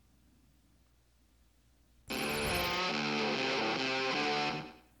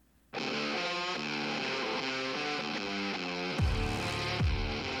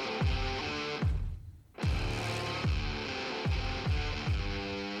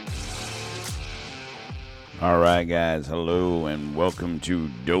All right, guys. Hello and welcome to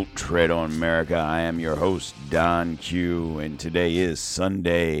Don't Tread on America. I am your host, Don Q, and today is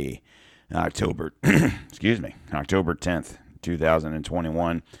Sunday, October, October 10th,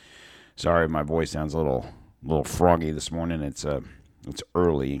 2021. Sorry, my voice sounds a little froggy this morning. It's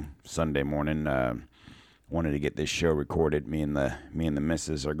early Sunday morning. Wanted to get this show recorded. Me and the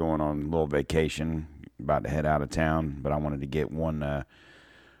missus are going on a little vacation, about to head out of town, but I wanted to get one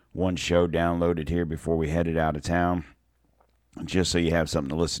show downloaded here before we headed out of town, just so you have something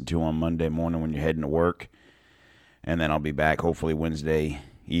to listen to on Monday morning when you're heading to work. And then I'll be back hopefully Wednesday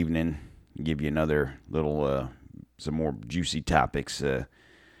evening, give you another little some more juicy topics to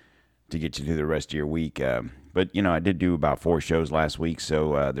get you through the rest of your week. But I did do about 4 shows last week,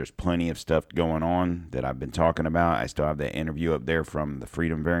 so there's plenty of stuff going on that I've been talking about. I still have that interview up there from the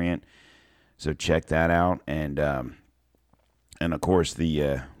Freedom Variant, so check that out. And of course,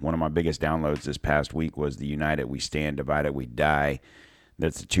 the one of my biggest downloads this past week was the United We Stand, Divided We Die.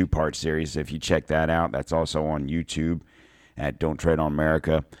 That's a 2-part series. If you check that out, that's also on YouTube at Don't Tread on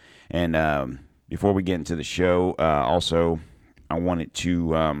America. And before we get into the show, also I wanted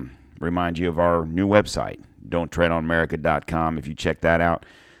to remind you of our new website, don'ttreadonamerica.com. If you check that out,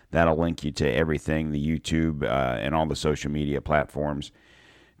 that'll link you to everything, the YouTube and all the social media platforms.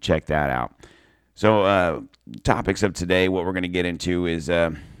 Check that out. So topics of today, what we're going to get into is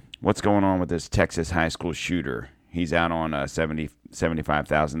what's going on with this Texas high school shooter. He's out on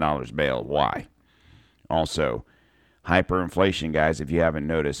 $75,000 bail. Why? Also, hyperinflation, guys, if you haven't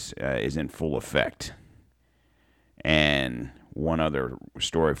noticed, is in full effect. And one other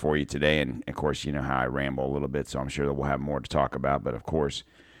story for you today, and of course, you know how I ramble a little bit, so I'm sure that we'll have more to talk about. But of course,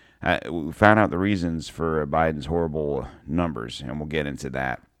 we found out the reasons for Biden's horrible numbers, and we'll get into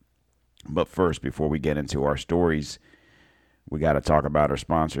that. But first, before we get into our stories, we got to talk about our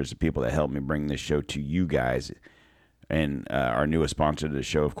sponsors, the people that help me bring this show to you guys. And our newest sponsor to the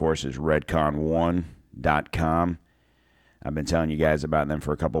show, of course, is redcon1.com. I've been telling you guys about them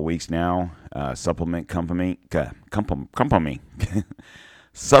for a couple of weeks now. Supplement company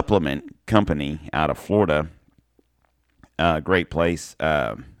out of Florida. Great place.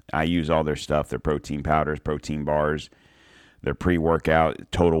 I use all their stuff, their protein powders, protein bars, their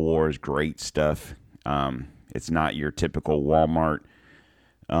pre-workout. Total War is great stuff. It's not your typical Walmart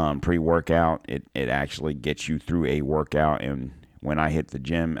pre-workout. It actually gets you through a workout. And when I hit the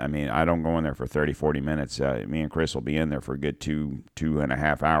gym, I mean, I don't go in there for 30, 40 minutes. Me and Chris will be in there for a good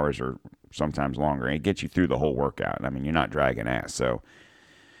 2.5 hours or sometimes longer. And it gets you through the whole workout. I mean, you're not dragging ass. So,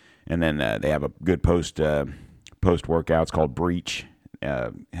 and then they have a good post workout. It's called Breach.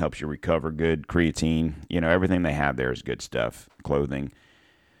 Helps you recover good. Creatine, everything they have there is good stuff. Clothing.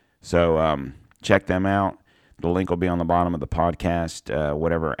 So check them out. The link will be on the bottom of the podcast,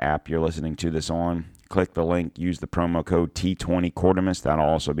 whatever app you're listening to this on. Click the link, use the promo code T20 Quartermas. That'll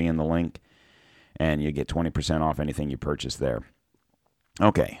also be in the link, and you get 20% off anything you purchase there.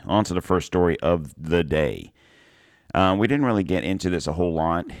 Okay, on to the first story of the day. We didn't really get into this a whole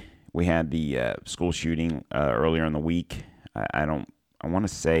lot. We had the school shooting earlier in the week. I want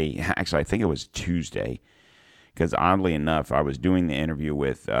to say, actually, I think it was Tuesday, because oddly enough, I was doing the interview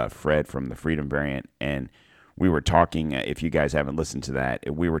with Fred from the Freedom Variant, and we were talking, if you guys haven't listened to that,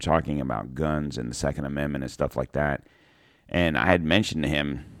 we were talking about guns and the Second Amendment and stuff like that. And I had mentioned to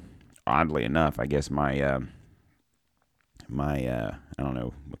him, oddly enough, I guess my I don't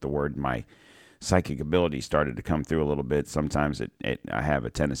know what the word, my psychic ability started to come through a little bit. Sometimes I have a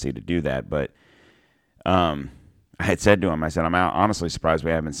tendency to do that. But I had said to him, I said, I'm honestly surprised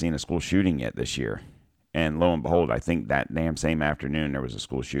we haven't seen a school shooting yet this year. And lo and behold, I think that damn same afternoon there was a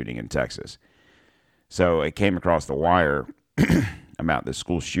school shooting in Texas. So it came across the wire about the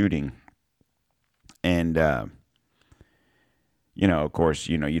school shooting. And, of course,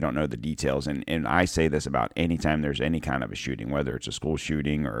 you don't know the details. And I say this about any time there's any kind of a shooting, whether it's a school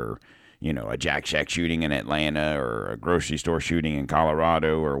shooting or, a Jack Shack shooting in Atlanta or a grocery store shooting in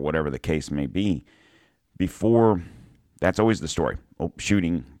Colorado or whatever the case may be. Before, that's always the story. Oh,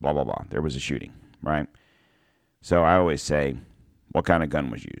 shooting, blah, blah, blah. There was a shooting, right? So I always say, what kind of gun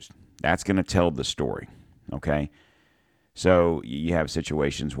was used? That's going to tell the story, okay? So you have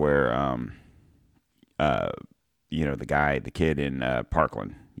situations where, the kid in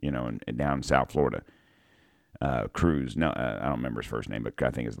Parkland, down in South Florida, Cruz. No, I don't remember his first name, but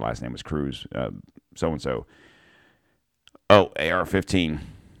I think his last name was Cruz, so-and-so. Oh, AR-15.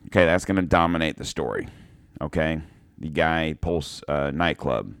 Okay, that's going to dominate the story, okay? The guy, Pulse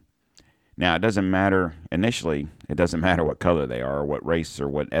nightclub. Now, it doesn't matter, initially, it doesn't matter what color they are or what race or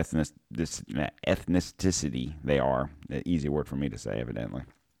what ethnicity they are. Easy word for me to say, evidently.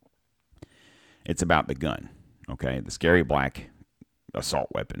 It's about the gun. Okay, the scary black assault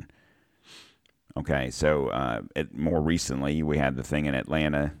weapon. Okay, so more recently, we had the thing in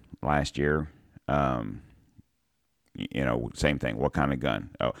Atlanta last year. Same thing. What kind of gun?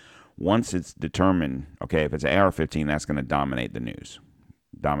 Oh, once it's determined, okay, if it's an AR-15, that's going to dominate the news,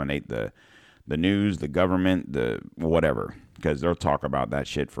 dominate the news, the government, the whatever, because they'll talk about that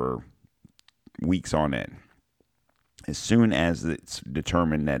shit for weeks on end. As soon as it's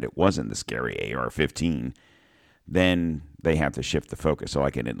determined that it wasn't the scary AR-15, then they have to shift the focus. So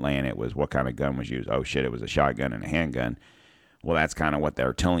like in Atlanta, it was what kind of gun was used? Oh shit, it was a shotgun and a handgun. Well, that's kind of what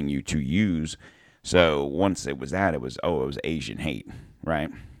they're telling you to use. So once it was that, it was Asian hate, right?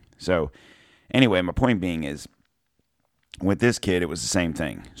 So anyway, my point being is, with this kid, it was the same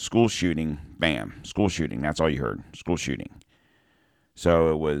thing. School shooting, bam, school shooting. That's all you heard, school shooting.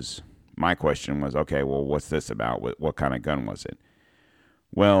 So my question was, okay, well, what's this about? What kind of gun was it?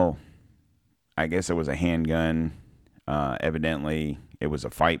 Well, I guess it was a handgun. Evidently, it was a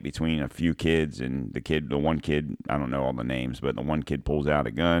fight between a few kids, and the one kid, I don't know all the names, but the one kid pulls out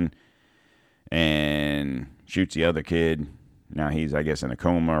a gun and shoots the other kid. Now he's, I guess, in a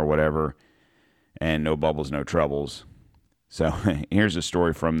coma or whatever, and no bubbles, no troubles. So here's a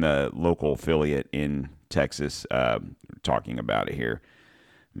story from the local affiliate in Texas talking about it here.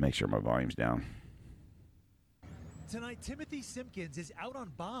 Make sure my volume's down. Tonight, Timothy Simpkins is out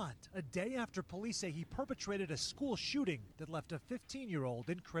on bond a day after police say he perpetrated a school shooting that left a 15-year-old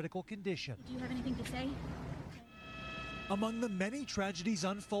in critical condition. Do you have anything to say? Among the many tragedies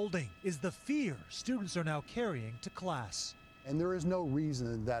unfolding is the fear students are now carrying to class. And there is no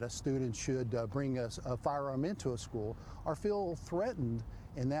reason that a student should bring a firearm into a school or feel threatened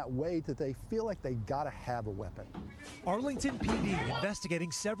in that way that they feel like they gotta have a weapon. Arlington PD investigating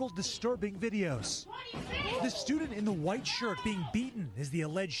several disturbing videos. The student in the white shirt being beaten is the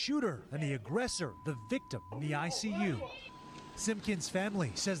alleged shooter, and the aggressor, the victim, in the ICU. Simpkins'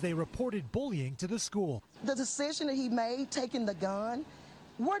 family says they reported bullying to the school. The decision that he made, taking the gun,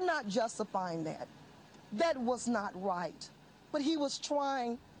 we're not justifying that. That was not right. But he was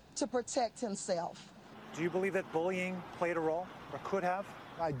trying to protect himself. Do you believe that bullying played a role or could have?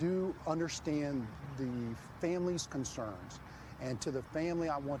 I do understand the family's concerns. And to the family,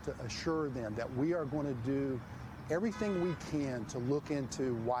 I want to assure them that we are going to do everything we can to look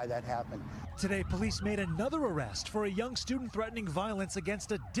into why that happened. Today, police made another arrest for a young student threatening violence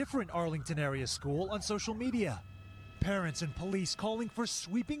against a different Arlington area school on social media. Parents and police calling for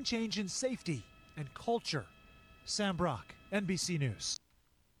sweeping change in safety and culture. Sam Brock, NBC News.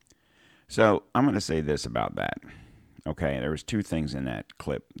 So I'm going to say this about that. Okay, there was two things in that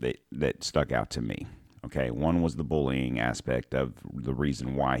clip that stuck out to me. Okay, one was the bullying aspect of the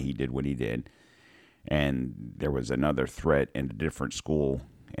reason why he did what he did. And there was another threat in a different school,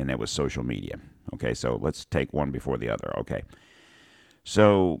 and that was social media. Okay, so let's take one before the other. Okay,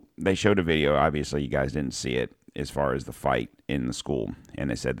 so they showed a video. Obviously, you guys didn't see it as far as the fight in the school. And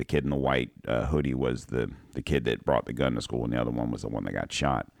they said the kid in the white hoodie was the kid that brought the gun to school, and the other one was the one that got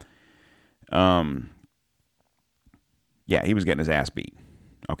shot. Yeah, he was getting his ass beat.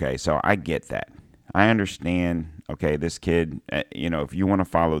 Okay, so I get that. I understand, okay, this kid, if you want to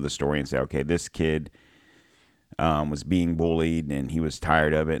follow the story and say, okay, this kid was being bullied and he was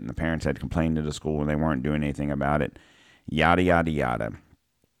tired of it and the parents had complained to the school and they weren't doing anything about it, yada, yada, yada.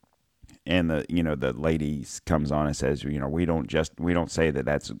 And the lady comes on and says, we don't say that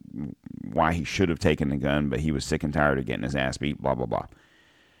that's why he should have taken the gun, but he was sick and tired of getting his ass beat, blah, blah, blah.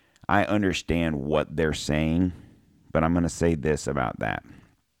 I understand what they're saying, but I'm going to say this about that.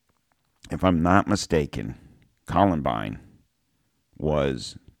 If I'm not mistaken, Columbine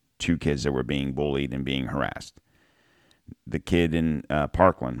was two kids that were being bullied and being harassed. The kid in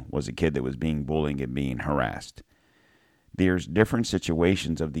Parkland was a kid that was being bullied and being harassed. There's different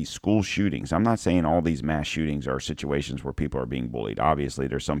situations of these school shootings. I'm not saying all these mass shootings are situations where people are being bullied. Obviously,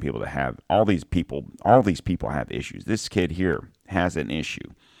 there's some people that have, all these people have issues. This kid here has an issue.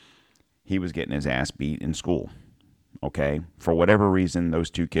 He was getting his ass beat in school. Okay, for whatever reason, those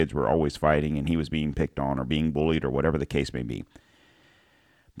two kids were always fighting and he was being picked on or being bullied or whatever the case may be.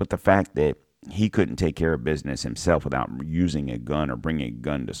 But the fact that he couldn't take care of business himself without using a gun or bringing a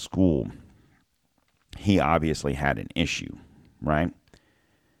gun to school, he obviously had an issue, right?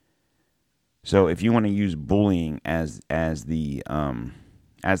 So if you want to use bullying as the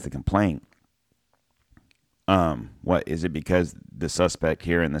complaint, what is it? Because the suspect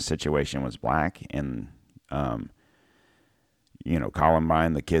here in this situation was black and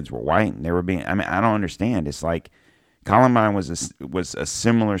Columbine, the kids were white and they were being, I don't understand. It's like Columbine was a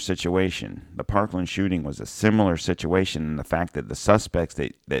similar situation. The Parkland shooting was a similar situation in the fact that the suspects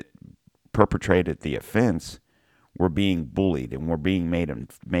that perpetrated the offense were being bullied and were being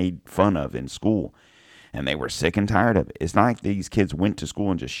made fun of in school. And they were sick and tired of it. It's not like these kids went to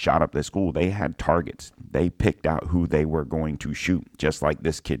school and just shot up the school. They had targets. They picked out who they were going to shoot, just like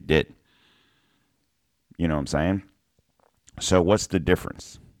this kid did. You know what I'm saying? So what's the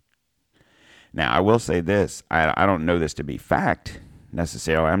difference? Now, I will say this. I don't know this to be fact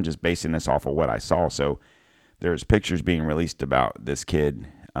necessarily. I'm just basing this off of what I saw. So there's pictures being released about this kid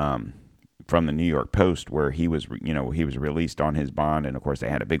from the New York Post where he was released on his bond. And, of course, they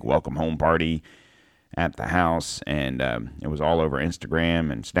had a big welcome home party at the house, and it was all over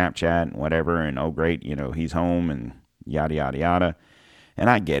Instagram and Snapchat and whatever, and oh great, he's home and yada yada yada. And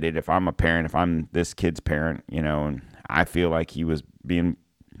I get it. If I'm a parent, if I'm this kid's parent, and I feel like he was being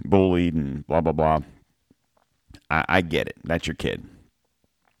bullied and blah blah blah, I get it. That's your kid.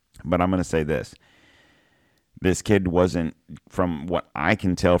 But I'm going to say this kid wasn't, from what I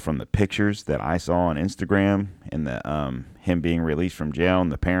can tell from the pictures that I saw on Instagram and the him being released from jail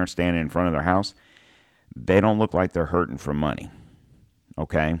and the parents standing in front of their house, they don't look like they're hurting for money.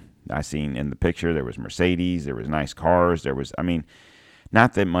 Okay? I seen in the picture there was Mercedes, there was nice cars,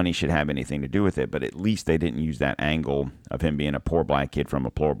 not that money should have anything to do with it, but at least they didn't use that angle of him being a poor black kid from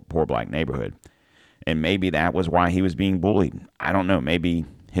a poor black neighborhood. And maybe that was why he was being bullied. I don't know. Maybe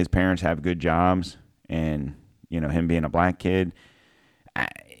his parents have good jobs and, him being a black kid,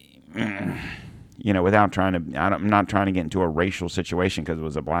 without I'm not trying to get into a racial situation because it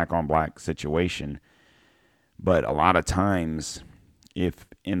was a black on black situation. But a lot of times, if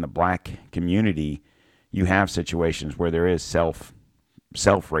in the black community, you have situations where there is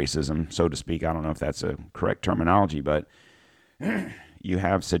self-racism, so to speak. I don't know if that's a correct terminology, but you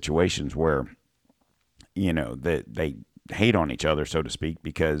have situations where, that they hate on each other, so to speak,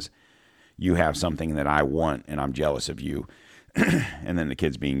 because you have something that I want and I'm jealous of you. And then the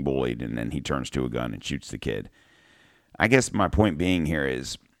kid's being bullied and then he turns to a gun and shoots the kid. I guess my point being here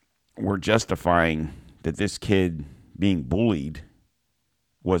is we're justifying that this kid being bullied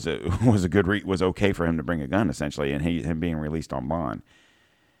was okay for him to bring a gun, essentially, and him being released on bond.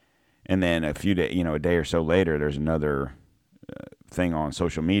 And then a day or so later, there's another thing on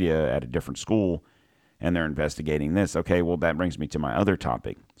social media at a different school, and they're investigating this. Okay, well, that brings me to my other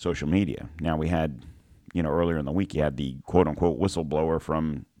topic, social media. Now, we had, earlier in the week, you had the quote-unquote whistleblower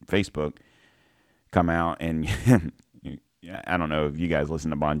from Facebook come out, and I don't know if you guys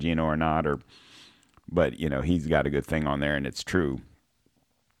listen to Bongino or not, but, he's got a good thing on there, and it's true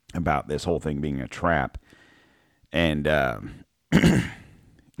about this whole thing being a trap. And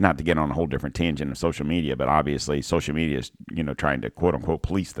not to get on a whole different tangent of social media, but obviously social media is, trying to quote-unquote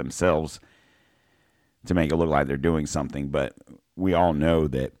police themselves to make it look like they're doing something. But we all know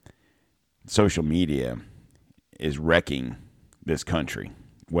that social media is wrecking this country,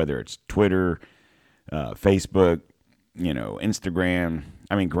 whether it's Twitter, Facebook, Instagram.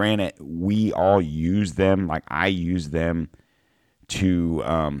 I mean, granted, we all use them. Like, I use them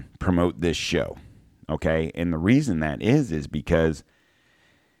to promote this show, okay? And the reason that is because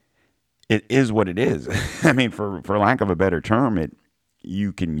it is what it is. I mean, for lack of a better term,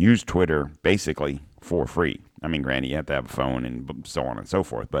 you can use Twitter basically for free. I mean, granted, you have to have a phone and so on and so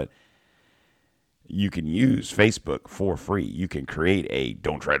forth, but you can use Facebook for free. You can create a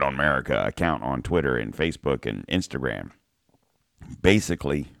Don't Tread on America account on Twitter and Facebook and Instagram,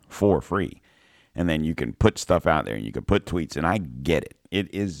 basically for free. And then you can put stuff out there and you can put tweets, and I get it.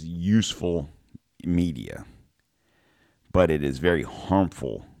 It is useful media, but it is very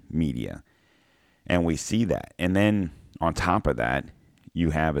harmful media. And we see that. And then on top of that, you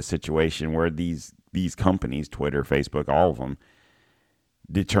have a situation where these companies, Twitter, Facebook, all of them,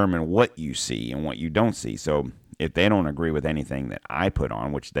 determine what you see and what you don't see. So if they don't agree with anything that I put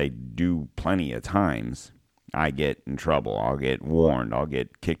on, which they do plenty of times, I get in trouble. I'll get warned. I'll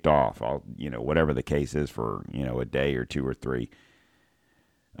get kicked off. Whatever the case is for, a day or two or three.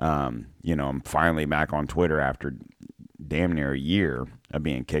 I'm finally back on Twitter after damn near a year of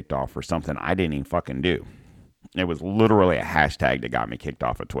being kicked off for something I didn't even fucking do. It was literally a hashtag that got me kicked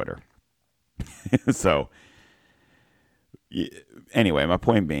off of Twitter. So, anyway, my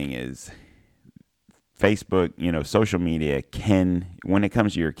point being is Facebook, social media can, when it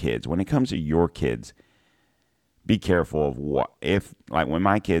comes to your kids, be careful of when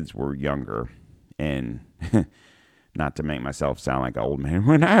my kids were younger, and not to make myself sound like an old man,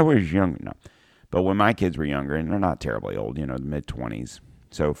 when I was young, no. But when my kids were younger, and they're not terribly old, the mid-20s,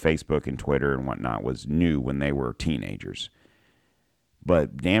 so Facebook and Twitter and whatnot was new when they were teenagers.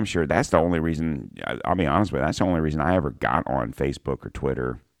 But damn sure, that's the only reason, I'll be honest with you, that's the only reason I ever got on Facebook or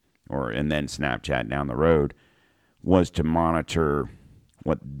Twitter, and then Snapchat down the road, was to monitor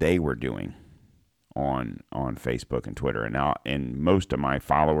what they were doing on Facebook and Twitter. And most of my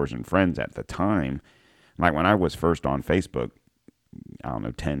followers and friends at the time, like when I was first on Facebook, I don't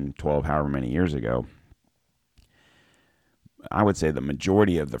know, 10, 12, however many years ago, I would say the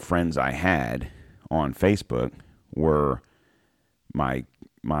majority of the friends I had on Facebook were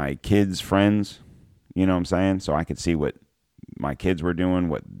my kids' friends, you know what I'm saying? So I could see what my kids were doing,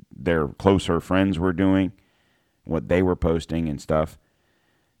 what their closer friends were doing, what they were posting and stuff.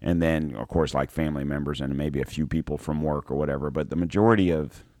 And then, of course, like family members and maybe a few people from work or whatever. But the majority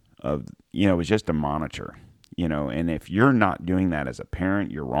of you know, it was just a monitor, you know. And if you're not doing that as a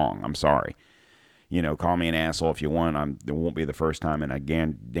parent, you're wrong. I'm sorry. You know, call me an asshole if you want. It won't be the first time, and I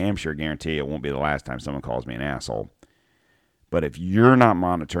damn sure guarantee it won't be the last time someone calls me an asshole. But if you're not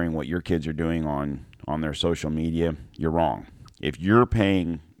monitoring what your kids are doing on their social media, you're wrong. If you're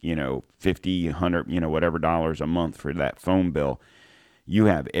paying, you know, $50, $100, you know, whatever dollars a month for that phone bill, you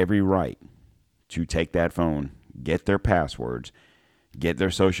have every right to take that phone, get their passwords, get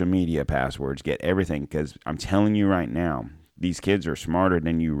their social media passwords, get everything. Because I'm telling you right now, these kids are smarter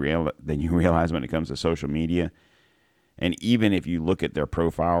than you realize when it comes to social media. And even if you look at their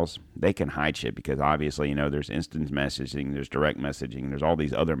profiles, they can hide shit because obviously, you know, there's instant messaging, there's direct messaging, there's all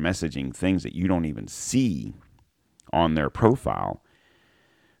these other messaging things that you don't even see on their profile.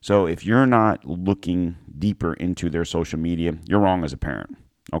 So if you're not looking deeper into their social media, you're wrong as a parent,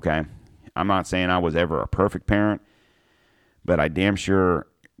 okay? I'm not saying I was ever a perfect parent, but I damn sure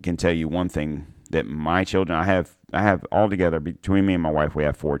can tell you one thing, that my children, I have altogether, between me and my wife, we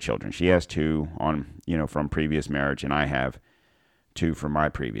have 4 children. She has 2 on, you know, from previous marriage, and I have 2 from my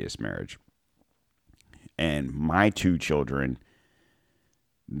previous marriage. And my 2 children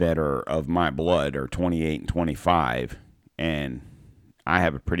that are of my blood are 28 and 25, and I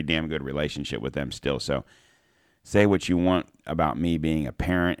have a pretty damn good relationship with them still. So say what you want about me being a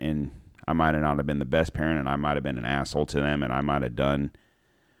parent, and I might not have been the best parent, and I might have been an asshole to them, and I might have done,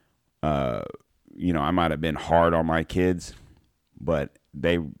 you know, I might have been hard on my kids, but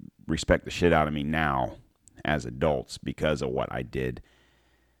they respect the shit out of me now as adults because of what I did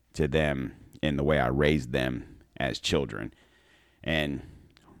to them and the way I raised them as children. And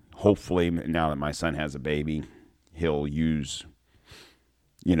hopefully now that my son has a baby, he'll use,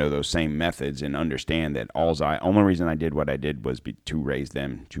 you know, those same methods and understand that only reason I did what I did was to raise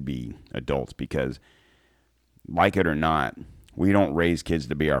them to be adults, because like it or not, we don't raise kids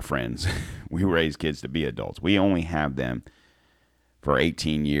to be our friends. We raise kids to be adults. We only have them for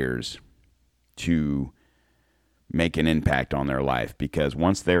 18 years to make an impact on their life, because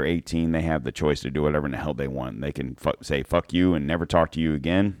once they're 18, they have the choice to do whatever in the hell they want. They can say fuck you and never talk to you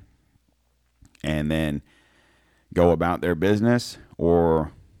again, and then go about their business,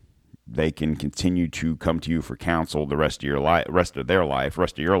 or they can continue to come to you for counsel the rest of your life, rest of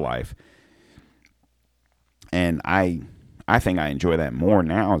your life. And I think I enjoy that more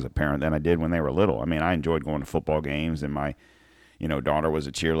now as a parent than I did when they were little. I mean, I enjoyed going to football games, and my, you know, daughter was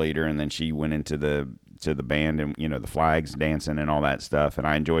a cheerleader, and then she went into the band and, you know, the flags dancing and all that stuff, and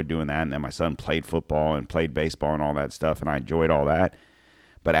I enjoyed doing that. And then my son played football and played baseball and all that stuff, and I enjoyed all that.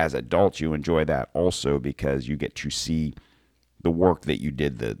 But as adults, you enjoy that also because you get to see the work that you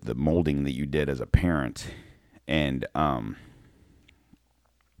did, the molding that you did as a parent, and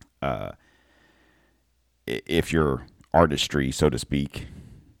if your artistry, so to speak,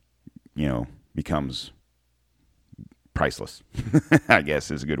 you know, becomes priceless, I guess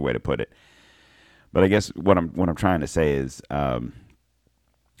is a good way to put it. But I guess what I'm trying to say is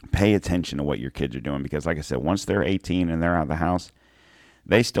pay attention to what your kids are doing, because like I said, once they're 18 and they're out of the house,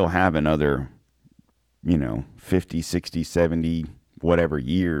 they still have another, you know, 50, 60, 70, whatever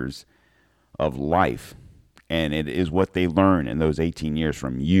years of life. And it is what they learn in those 18 years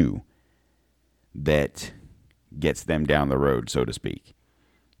from you that gets them down the road, so to speak.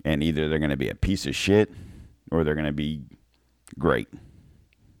 And either they're going to be a piece of shit or they're going to be great.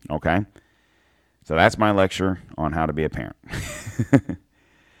 Okay? So that's my lecture on how to be a parent. All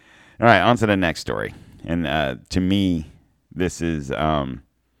right, on to the next story. And to me, this is one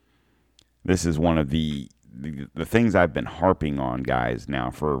of the things I've been harping on, guys, now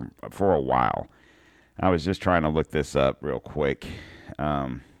for a while. I was just trying to look this up real quick. I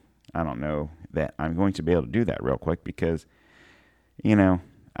don't know that I'm going to be able to do that real quick because, you know,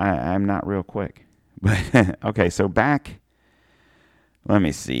 I'm not real quick. But okay, so back, let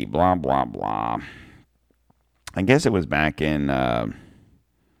me see, blah, blah, blah. I guess it was back in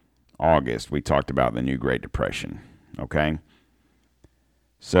August we talked about the new Great Depression, okay?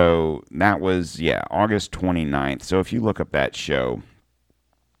 So that was, August 29th. So if you look up that show,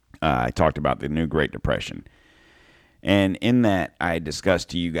 I talked about the new Great Depression. And in that, I discussed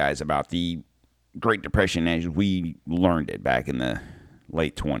to you guys about the Great Depression as we learned it back in the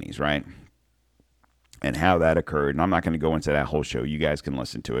late 20s, right? And how that occurred. And I'm not going to go into that whole show. You guys can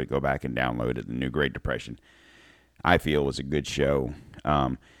listen to it. Go back and download it. The New Great Depression, I feel, was a good show.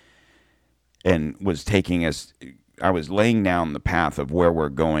 And was taking us, I was laying down the path of where we're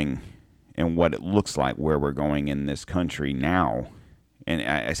going and what it looks like where we're going in this country now. And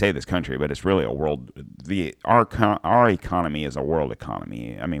I say this country, but it's really a world. Our economy is a world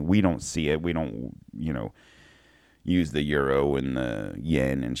economy. I mean, we don't see it. We don't, use the euro and the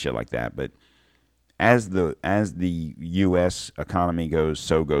yen and shit like that. But as the U.S. economy goes,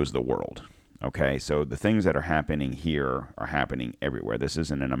 so goes the world. Okay, so the things that are happening here are happening everywhere. This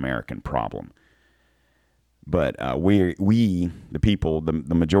isn't an American problem. But we the people,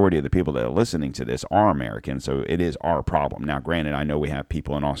 the majority of the people that are listening to this are American, so it is our problem. Now, granted, I know we have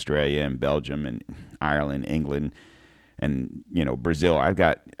people in Australia and Belgium and Ireland, England, and Brazil. I've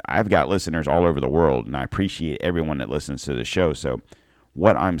got listeners all over the world, and I appreciate everyone that listens to the show. So,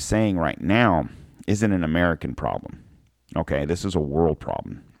 what I'm saying right now isn't an American problem. Okay, this is a world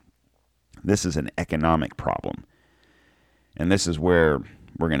problem. This is an economic problem, and this is where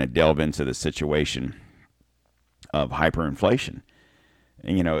we're going to delve into the situation of hyperinflation.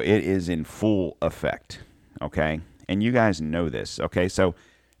 And, it is in full effect, okay? And you guys know this, okay? So,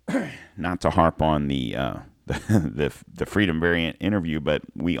 not to harp on the Freedom Variant interview, but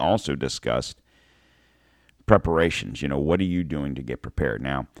we also discussed preparations. What are you doing to get prepared?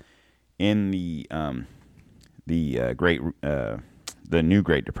 Now, in the New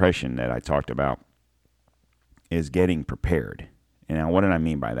Great Depression that I talked about is getting prepared. And now, what did I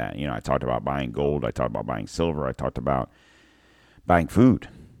mean by that? I talked about buying gold. I talked about buying silver. I talked about buying food.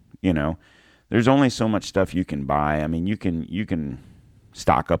 There's only so much stuff you can buy. I mean, you can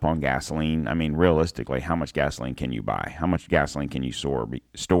stock up on gasoline. I mean, realistically, how much gasoline can you buy? How much gasoline can you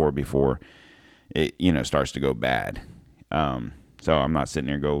store before it, starts to go bad? So I'm not sitting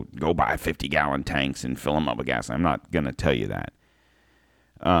there go buy 50-gallon tanks and fill them up with gasoline. I'm not going to tell you that.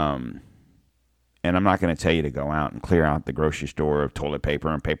 And I'm not going to tell you to go out and clear out the grocery store of toilet paper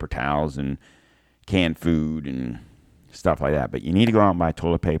and paper towels and canned food and stuff like that. But you need to go out and buy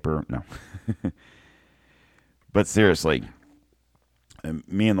toilet paper. No. But seriously,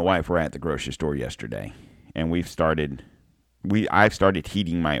 me and the wife were at the grocery store yesterday, and I've started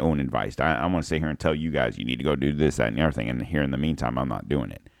heeding my own advice. I want to sit here and tell you guys you need to go do this, that, and the other thing. And here in the meantime, I'm not doing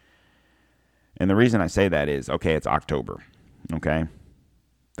it. And the reason I say that is, okay, it's October. Okay.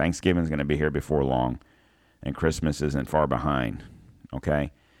 Thanksgiving's going to be here before long, and Christmas isn't far behind,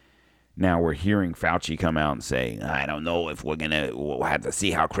 okay? Now, we're hearing Fauci come out and say, I don't know if we'll have to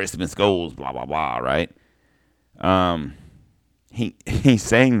see how Christmas goes, blah, blah, blah, right? He's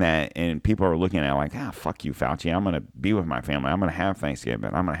saying that, and people are looking at it like, fuck you, Fauci. I'm going to be with my family. I'm going to have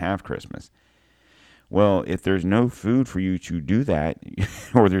Thanksgiving. I'm going to have Christmas. Well, if there's no food for you to do that,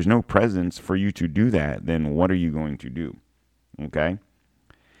 or there's no presents for you to do that, then what are you going to do, okay?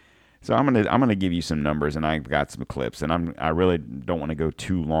 So I'm gonna give you some numbers, and I've got some clips, and I really don't want to go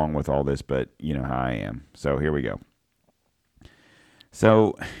too long with all this, but you know how I am. So here we go.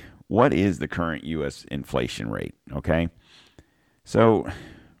 So what is the current U.S. inflation rate? Okay. So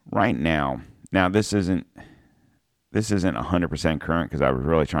right now this isn't 100% current because I was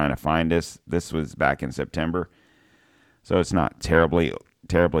really trying to find this. This was back in September, so it's not terribly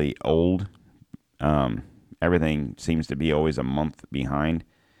old. Everything seems to be always a month behind.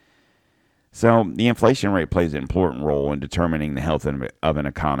 So the inflation rate plays an important role in determining the health of an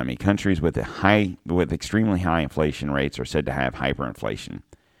economy. Countries with extremely high inflation rates are said to have hyperinflation.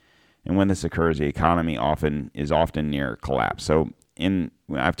 And when this occurs, the economy is often near collapse. So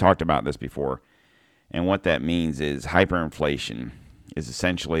I've talked about this before. And what that means is hyperinflation is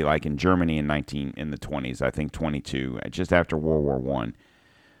essentially like in Germany in the 20s, I think 22, just after World War I.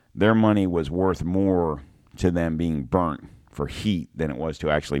 Their money was worth more to them being burnt for heat than it was to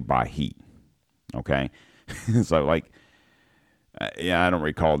actually buy heat. Okay, so I don't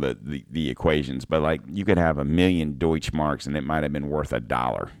recall the equations, but like you could have 1 million Deutschmarks and it might have been worth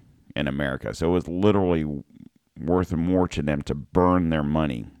 $1 in America. So it was literally worth more to them to burn their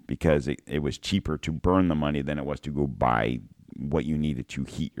money because it was cheaper to burn the money than it was to go buy what you needed to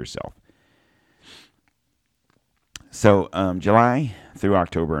heat yourself. So July through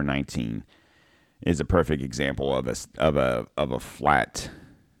October 19 is a perfect example of a flat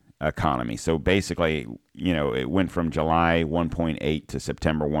economy. So basically, it went from July 1.8 to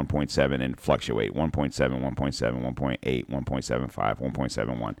September 1.7 and fluctuate 1.7, 1.7, 1.8, 1.75,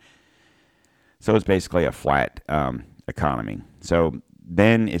 1.71. So it's basically a flat economy. So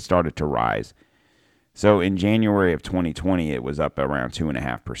then it started to rise. So in January of 2020, it was up around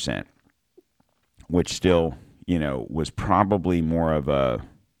 2.5%, which still, was probably more of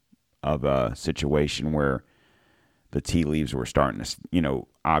a situation where the tea leaves were starting to,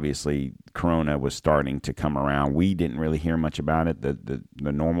 obviously Corona was starting to come around. We didn't really hear much about it.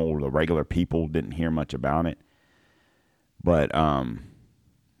 The regular people didn't hear much about it. But,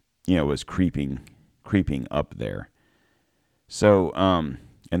 it was creeping up there. So,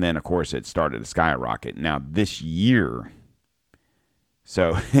 and then of course it started to skyrocket. Now this year,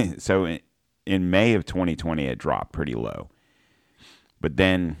 so in May of 2020, it dropped pretty low, but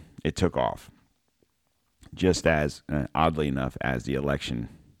then it took off. Just as, oddly enough, as the election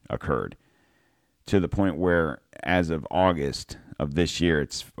occurred, to the point where as of August of this year,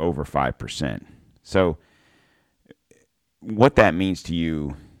 it's over 5%. So what that means to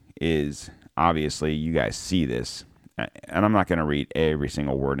you is, obviously, you guys see this, and I'm not going to read every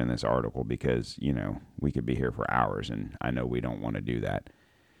single word in this article because, we could be here for hours, and I know we don't want to do that.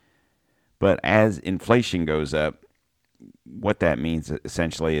 But as inflation goes up, what that means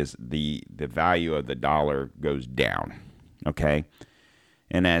essentially is the value of the dollar goes down, okay?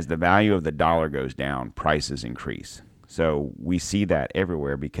 And as the value of the dollar goes down, prices increase. So we see that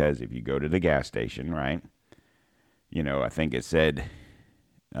everywhere because if you go to the gas station, right? I think it said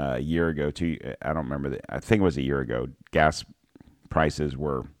a year ago, I don't remember, I think it was a year ago, gas prices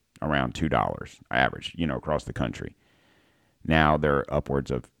were around $2 average, across the country. Now they're upwards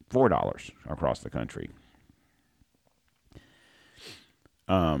of $4 across the country.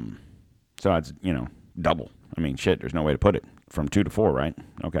 So it's, double. I mean, shit, there's no way to put it. From 2 to 4, right?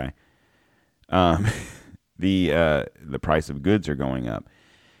 Okay. The price of goods are going up.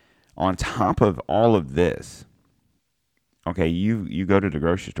 On top of all of this, okay, you go to the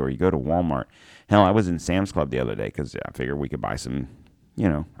grocery store, you go to Walmart. Hell, I was in Sam's Club the other day because I figured we could buy some,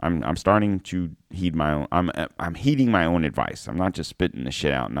 I'm starting to heed my own, I'm heeding my own advice. I'm not just spitting the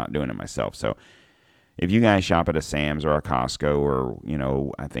shit out and not doing it myself. So if you guys shop at a Sam's or a Costco or,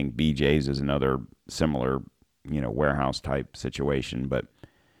 I think BJ's is another similar, warehouse type situation. But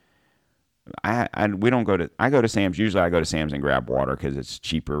I go to Sam's. Usually I go to Sam's and grab water because it's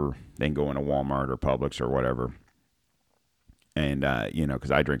cheaper than going to Walmart or Publix or whatever. And,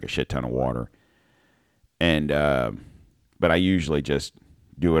 because I drink a shit ton of water. And, but I usually just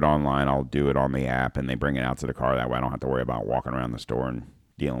do it online. I'll do it on the app and they bring it out to the car. That way I don't have to worry about walking around the store and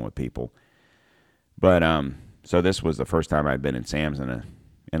dealing with people. But so this was the first time I'd been in Sam's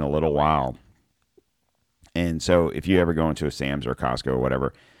in a little while. And so if you ever go into a Sam's or a Costco or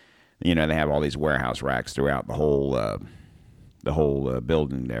whatever, they have all these warehouse racks throughout the whole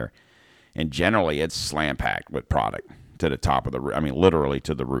building there. And generally it's slam packed with product to the top of the roof. I mean, literally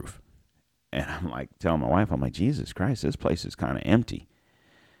to the roof. And I'm like, telling my wife, I'm like, Jesus Christ, this place is kind of empty.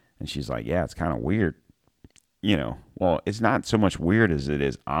 And she's like, yeah, it's kind of weird. Well, it's not so much weird as it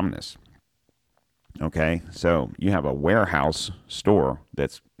is ominous. Okay, so you have a warehouse store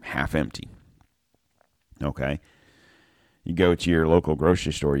that's half empty. Okay, you go to your local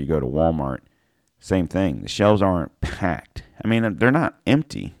grocery store, you go to Walmart, same thing. The shelves aren't packed. I mean, they're not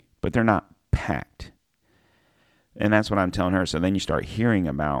empty, but they're not packed. And that's what I'm telling her. So then you start hearing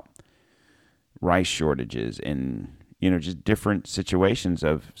about rice shortages and, just different situations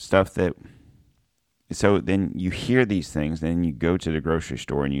of stuff that. So then you hear these things, then you go to the grocery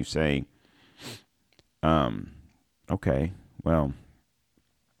store and you say, okay, well,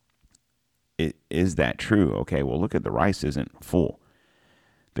 is that true? Okay, well, look at the rice isn't full.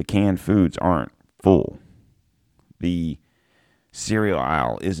 The canned foods aren't full. The cereal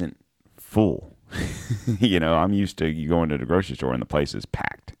aisle isn't full. I'm used to you going to the grocery store and the place is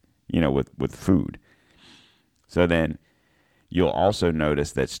packed, with food. So then you'll also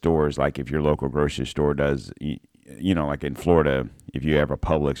notice that stores, like if your local grocery store does, like in Florida, if you have a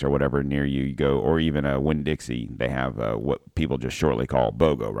Publix or whatever near you, you go, or even a Winn-Dixie, they have what people just shortly call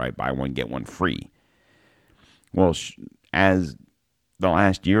BOGO, right? Buy one, get one free. Well, as the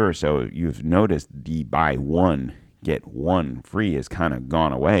last year or so, you've noticed the buy one, get one free has kind of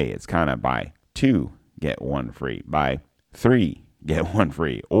gone away. It's kind of buy two, get one free. Buy three, get one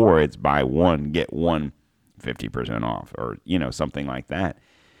free. Or it's buy one, get one 50% off, or, something like that.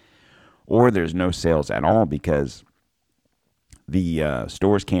 Or there's no sales at all because the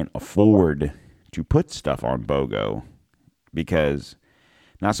stores can't afford to put stuff on BOGO because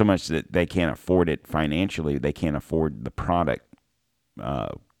not so much that they can't afford it financially, they can't afford the product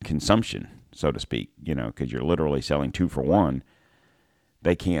consumption, so to speak, because you're literally selling 2 for 1.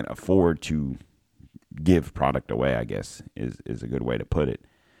 They can't afford to give product away, I guess, is a good way to put it.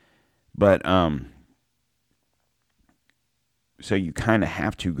 But so you kind of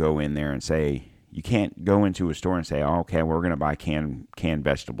have to go in there and say, You can't go into a store and say, oh, okay, we're going to buy canned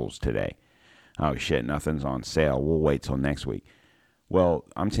vegetables today. Oh, shit, nothing's on sale. We'll wait till next week. Well,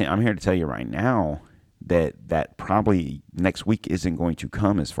 I'm here to tell you right now that probably next week isn't going to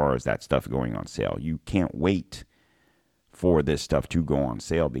come as far as that stuff going on sale. You can't wait for this stuff to go on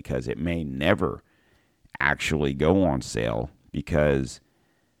sale because it may never actually go on sale because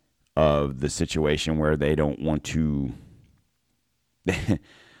of the situation where they don't want to.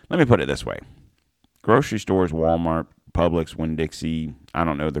 Let me put it this way. Grocery stores, Walmart, Publix, Winn-Dixie, I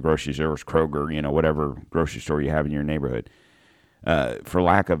don't know, the grocery stores, Kroger, whatever grocery store you have in your neighborhood. For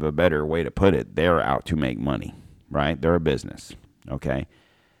lack of a better way to put it, they're out to make money, right? They're a business, okay?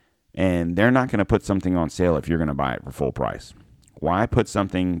 And they're not going to put something on sale if you're going to buy it for full price. Why put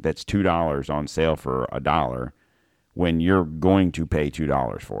something that's $2 on sale for $1 when you're going to pay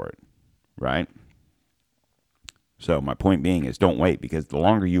 $2 for it, right? So my point being is don't wait, because the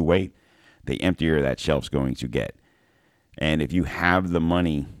longer you wait, the emptier that shelf's going to get. And if you have the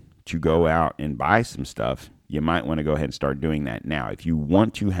money to go out and buy some stuff, you might want to go ahead and start doing that now. If you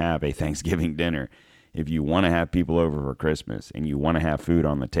want to have a Thanksgiving dinner, if you want to have people over for Christmas, and you want to have food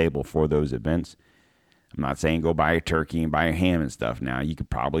on the table for those events, I'm not saying go buy a turkey and buy a ham and stuff now. You could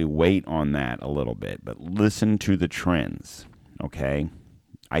probably wait on that a little bit, but listen to the trends, okay?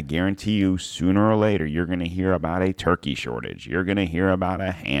 I guarantee you sooner or later you're going to hear about a turkey shortage. You're going to hear about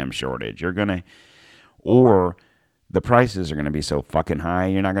a ham shortage. Or the prices are going to be so fucking high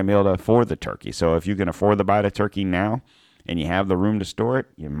you're not going to be able to afford the turkey. So if you can afford to buy the turkey now and you have the room to store it,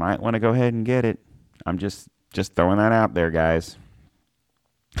 you might want to go ahead and get it. I'm just throwing that out there, guys.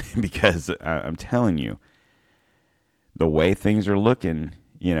 Because I'm telling you, the way things are looking,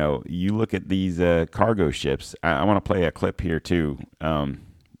 you look at these cargo ships. I want to play a clip here too. Of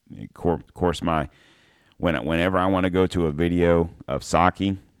course, whenever I want to go to a video of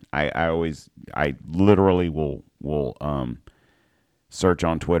Psaki, I literally will search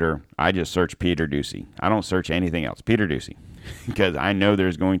on Twitter. I just search Peter Doocy. I don't search anything else. Peter Doocy, because I know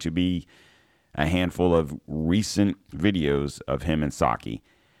there's going to be a handful of recent videos of him and Psaki.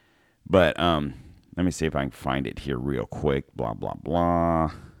 But let me see if I can find it here real quick. Blah blah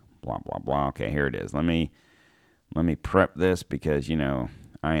blah, blah blah blah. Okay, here it is. Let me prep this because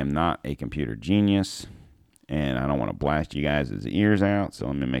I am not a computer genius, and I don't want to blast you guys' ears out. So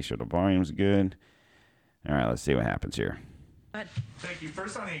let me make sure the volume's good. All right, let's see what happens here. Thank you.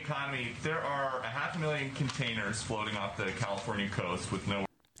 First, on the economy, there are 500,000 containers floating off the California coast with no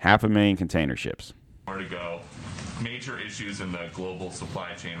 500,000 container ships. Where to go. Major issues in the global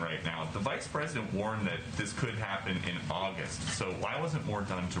supply chain right now. The vice president warned that this could happen in August. So why wasn't more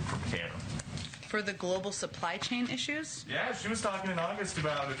done to prepare? For the global supply chain issues? Yeah, she was talking in August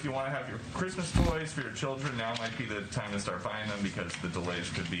about if you want to have your Christmas toys for your children, now might be the time to start buying them because the delays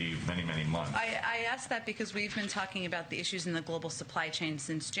could be many, many months. I asked that because we've been talking about the issues in the global supply chain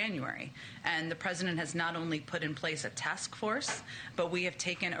since January. And the president has not only put in place a task force, but we have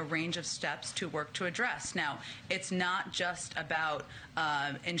taken a range of steps to work to address. Now, it's not just about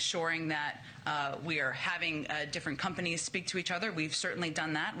ensuring that we are having different companies speak to each other. We've certainly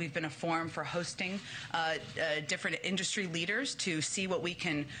done that. We've been a forum for hosting different industry leaders to see what we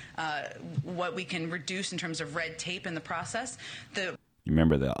can reduce in terms of red tape in the process. You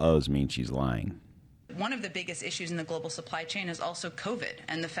remember the us means she's lying. One of the biggest issues in the global supply chain is also COVID,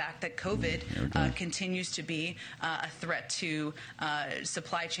 and the fact that COVID continues to be a threat to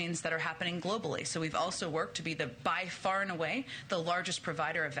supply chains that are happening globally. So we've also worked to be by far and away the largest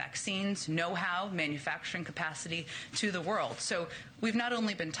provider of vaccines, know-how, manufacturing capacity to the world. So we've not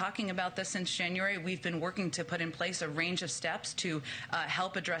only been talking about this since January, we've been working to put in place a range of steps to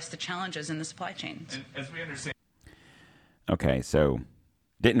help address the challenges in the supply chain. And as we understand. Okay, so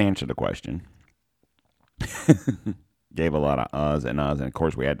didn't answer the question. Gave a lot of uhs, and of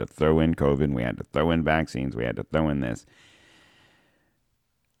course we had to throw in COVID, we had to throw in vaccines, we had to throw in this.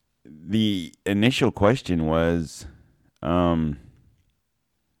 The initial question was, correct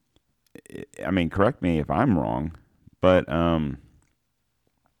me if I'm wrong, but I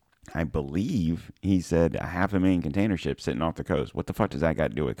believe he said 500,000 container ships sitting off the coast. What the fuck does that got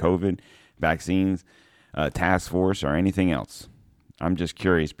to do with COVID, vaccines, task force, or anything else? I'm just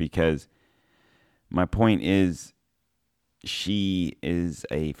curious because my point is, she is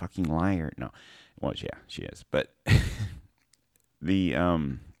a fucking liar. No, well, yeah, she is. But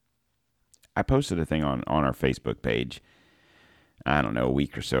I posted a thing on our Facebook page, I don't know, a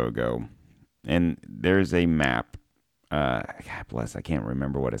week or so ago, and there's a map. God bless, I can't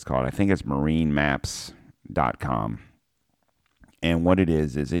remember what it's called. I think it's marinemaps.com. And what it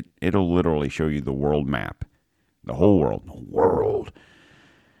is it'll literally show you the world map, the whole world,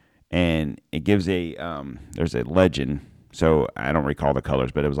 And it gives there's a legend. So I don't recall the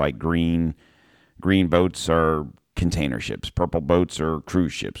colors, but it was like green boats are container ships, purple boats are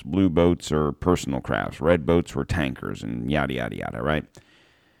cruise ships, blue boats are personal crafts, red boats were tankers, and yada, yada, yada, right?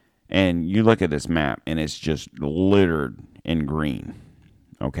 And you look at this map, and it's just littered in green,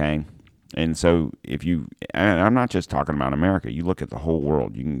 okay? And so I'm not just talking about America. You look at the whole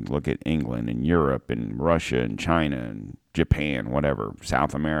world. You can look at England and Europe and Russia and China and Japan, whatever,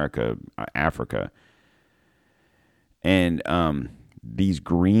 South America, Africa. And these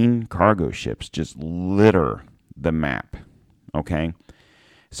green cargo ships just litter the map, okay?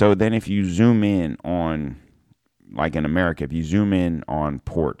 So then if you zoom in on, like in America, if you zoom in on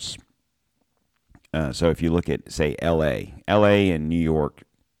ports, so if you look at, say, L.A. and New York,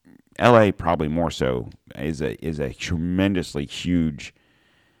 L.A. probably more so is a tremendously huge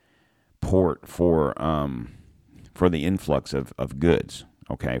port for the influx of goods,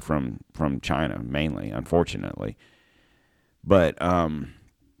 okay, from China mainly, unfortunately. But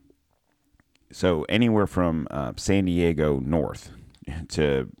so anywhere from San Diego north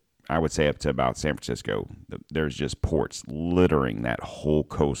to, I would say, up to about San Francisco, there's just ports littering that whole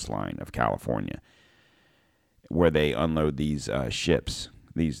coastline of California, where they unload these ships,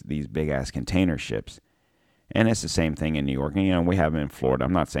 these big ass container ships. And it's the same thing in New York. And, you know, we have them in Florida.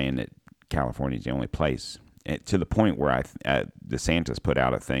 I'm not saying that California is the only place. To the point where DeSantis put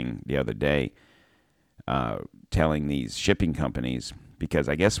out a thing the other day telling these shipping companies, because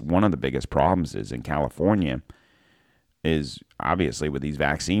I guess one of the biggest problems is in California is obviously with these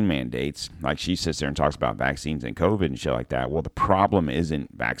vaccine mandates. Like, she sits there and talks about vaccines and COVID and shit like that. Well, the problem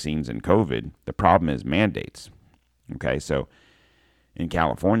isn't vaccines and COVID. The problem is mandates. Okay, so in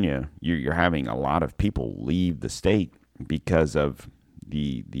California, you're having a lot of people leave the state because of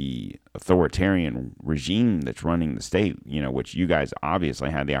the authoritarian regime that's running the state, you know, which you guys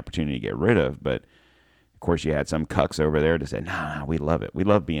obviously had the opportunity to get rid of, but of course you had some cucks over there to say, nah, we love it. We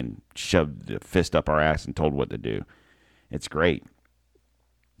love being shoved the fist up our ass and told what to do. It's great.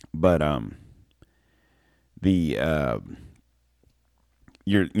 But these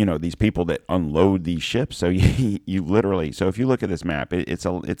people that unload these ships, so you literally, so if you look at this map, it's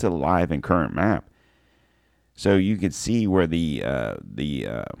a live and current map. So you could see where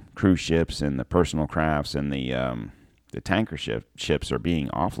the cruise ships and the personal crafts and the tanker ships are being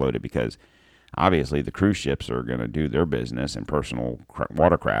offloaded, because obviously the cruise ships are going to do their business and personal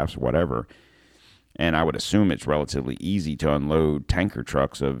watercrafts, whatever. And I would assume it's relatively easy to unload tanker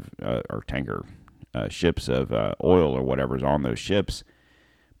trucks or tanker ships of oil or whatever's on those ships.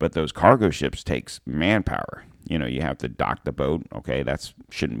 But those cargo ships takes manpower. You know, you have to dock the boat. Okay, that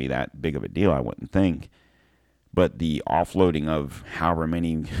shouldn't be that big of a deal, I wouldn't think. But the offloading of however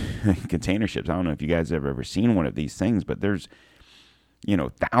many container ships, I don't know if you guys have ever seen one of these things, but there's, you know,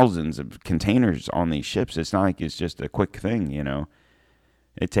 thousands of containers on these ships. It's not like it's just a quick thing, you know.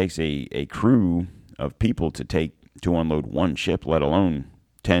 It takes a crew of people to unload one ship, let alone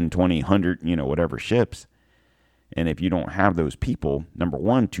 10, 20, 100, you know, whatever ships. And if you don't have those people, number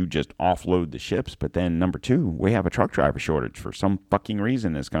one, to just offload the ships, but then number two, we have a truck driver shortage for some fucking reason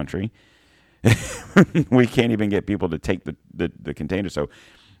in this country. We can't even get people to take the container. So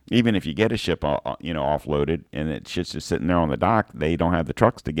even if you get a ship, you know, offloaded and it's just sitting there on the dock, they don't have the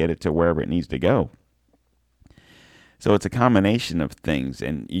trucks to get it to wherever it needs to go. So it's a combination of things,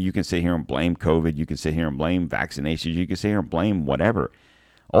 and you can sit here and blame COVID. You can sit here and blame vaccinations. You can sit here and blame whatever.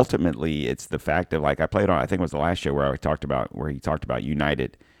 Ultimately, it's the fact of, like, I played on, I think it was the last show where he talked about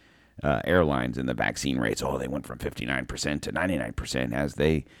United Airlines and the vaccine rates. Oh, they went from 59% to 99% as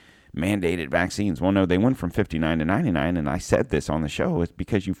they mandated vaccines. Well, no, they went from 59 to 99, and I said this on the show. It's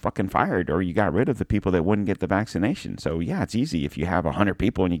because you fucking fired or you got rid of the people that wouldn't get the vaccination. So yeah, it's easy. If you have 100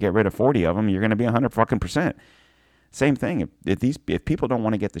 people and you get rid of 40 of them, you're going to be 100 fucking %. Same thing. If people don't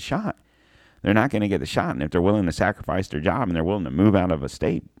want to get the shot, they're not going to get the shot. And if they're willing to sacrifice their job and they're willing to move out of a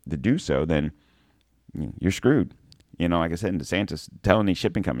state to do so, then you're screwed. You know, like I said, DeSantis telling these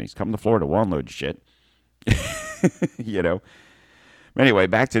shipping companies, come to Florida, we'll unload your shit. You know. Anyway,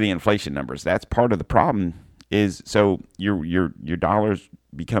 back to the inflation numbers. That's part of the problem. Is so your dollar's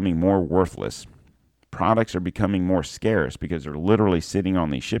becoming more worthless. Products are becoming more scarce because they're literally sitting on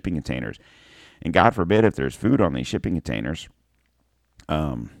these shipping containers. And God forbid if there's food on these shipping containers,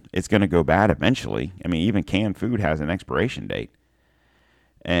 it's going to go bad eventually. I mean, even canned food has an expiration date.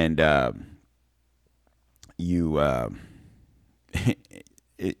 And you know,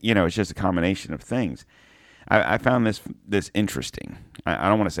 it's just a combination of things. I found this interesting. I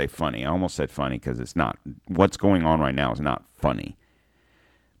don't want to say funny. I almost said funny because it's not. What's going on right now is not funny.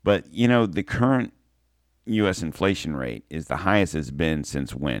 But, you know, the current U.S. inflation rate is the highest it's been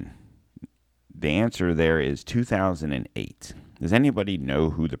since when? the answer there is 2008. Does anybody know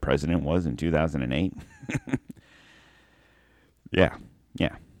who the president was in 2008? Yeah.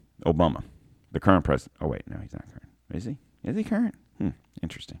 Obama, the current president. Oh, wait, no, he's not current. Is he? Is he current?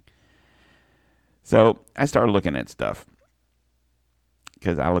 Interesting. So I started looking at stuff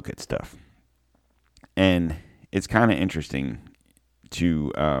because I look at stuff. And it's kind of interesting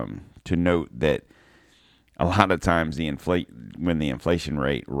to note that a lot of times when the inflation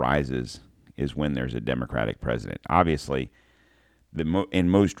rate rises is when there's a Democratic president. Obviously, in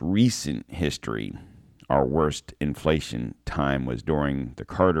most recent history, our worst inflation time was during the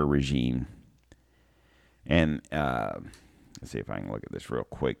Carter regime. And let's see if I can look at this real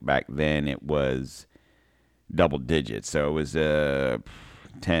quick. Back then, it was double digits. So it was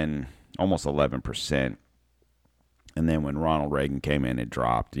 10, almost 11%. And then when Ronald Reagan came in, it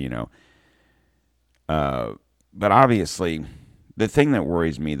dropped, But obviously, the thing that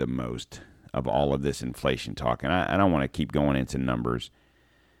worries me the most of all of this inflation talk, and I don't want to keep going into numbers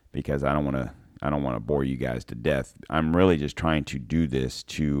because I don't want to bore you guys to death. I'm really just trying to do this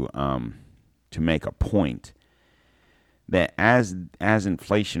to make a point that as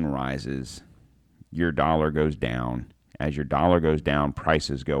inflation rises, your dollar goes down. As your dollar goes down,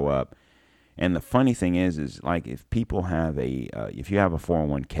 prices go up. And the funny thing is like if people have if you have a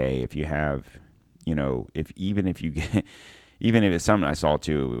 401k, if you have, even if it's something I saw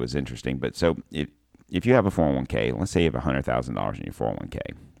too, it was interesting. But so if you have a 401k, let's say you have $100,000 in your 401k,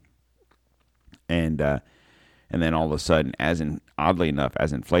 and then all of a sudden, oddly enough,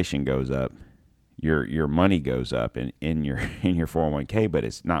 as inflation goes up, your money goes up in your 401k, but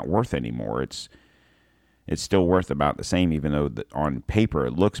it's not worth anymore. It's still worth about the same, even though on paper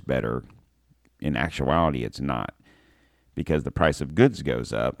it looks better. In actuality, it's not, because the price of goods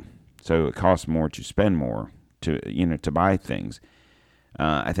goes up, so it costs more to spend more to buy things.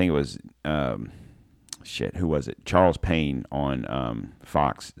 I think it was who was it? Charles Payne on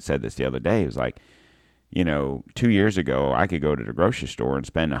Fox said this the other day. It was like, 2 years ago, I could go to the grocery store and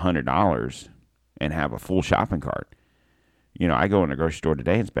spend $100 and have a full shopping cart. I go in the grocery store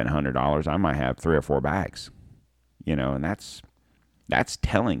today and spend $100. I might have 3 or 4 bags. And that's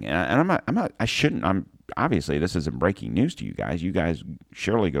telling. And I shouldn't. Obviously, this isn't breaking news to you guys. You guys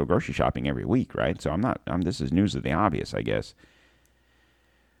surely go grocery shopping every week, right? So this is news of the obvious, I guess.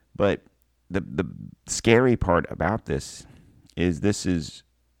 But the scary part about this is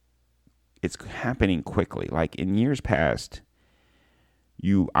it's happening quickly. Like in years past,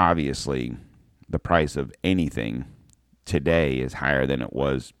 the price of anything today is higher than it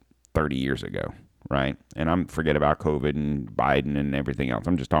was 30 years ago, right? And forget about COVID and Biden and everything else.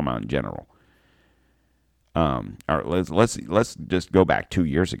 I'm just talking about in general. All right, let's just go back 2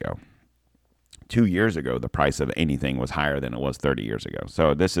 years ago. 2 years ago, the price of anything was higher than it was 30 years ago.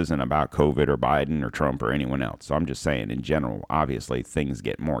 So this isn't about COVID or Biden or Trump or anyone else. So I'm just saying, in general, obviously things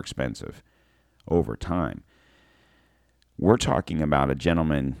get more expensive over time. We're talking about a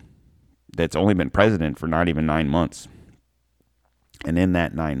gentleman that's only been president for not even 9 months. And in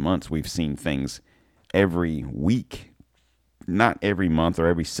that 9 months, we've seen things every week, not every month or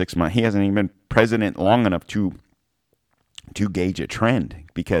every 6 months. He hasn't even been president long enough to gauge a trend,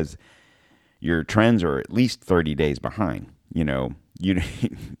 because your trends are at least 30 days behind.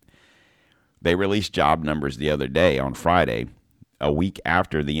 They released job numbers the other day on Friday, a week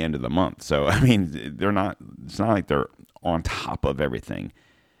after the end of the month. So, I mean, it's not like they're on top of everything.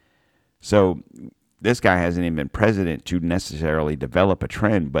 So this guy hasn't even been president to necessarily develop a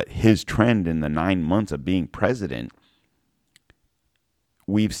trend, but his trend in the 9 months of being president,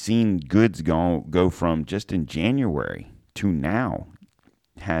 we've seen goods go from just in January to now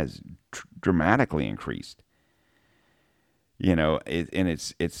has dramatically increased. And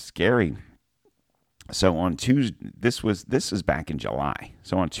it's scary. So on Tuesday, this is back in July.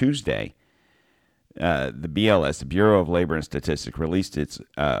 So on Tuesday, the BLS, the Bureau of Labor and Statistics, released its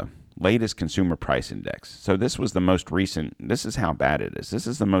latest consumer price index. So this was the most recent. This is how bad it is. This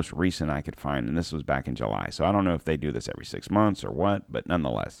is the most recent I could find, and this was back in July. So I don't know if they do this every 6 months or what, but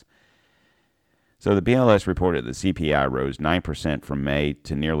nonetheless. So the BLS reported the CPI rose 9% from May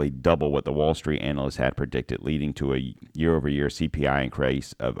to nearly double what the Wall Street analysts had predicted, leading to a year-over-year CPI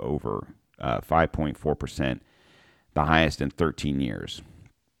increase of over 5.4%, the highest in 13 years.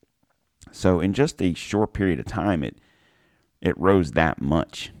 So in just a short period of time, it rose that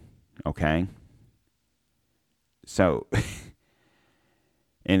much, okay? So,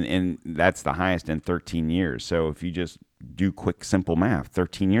 and that's the highest in 13 years. So if you just do quick, simple math,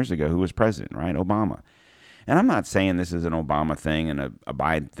 13 years ago, who was president, right? Obama. And I'm not saying this is an Obama thing and a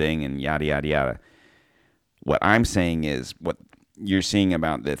Biden thing and yada, yada, yada. What I'm saying is you're seeing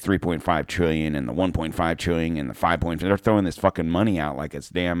about the 3.5 trillion and the 1.5 trillion and the 5. They're throwing this fucking money out like it's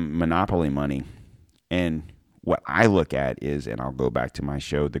damn monopoly money. And what I look at is, and I'll go back to my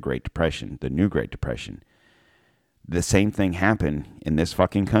show, The Great Depression, the New Great Depression. The same thing happened in this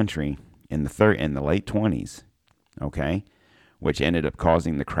fucking country in the late 20s, okay, which ended up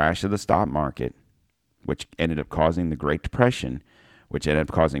causing the crash of the stock market, which ended up causing the Great Depression, which ended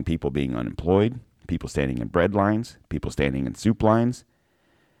up causing people being unemployed, people standing in bread lines, people standing in soup lines.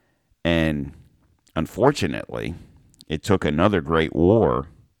 And unfortunately, it took another great world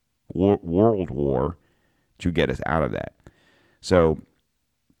war, to get us out of that. So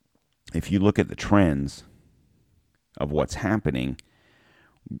if you look at the trends of what's happening,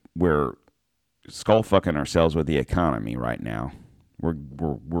 we're skull fucking ourselves with the economy right now. We're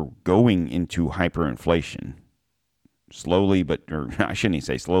going into hyperinflation. Slowly, or I shouldn't even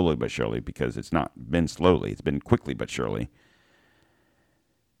say slowly but surely, because it's not been slowly. It's been quickly but surely.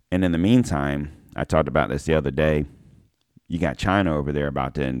 And in the meantime, I talked about this the other day, you got China over there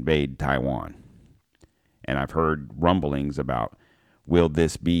about to invade Taiwan. And I've heard rumblings about, will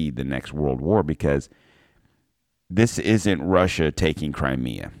this be the next world war? Because this isn't Russia taking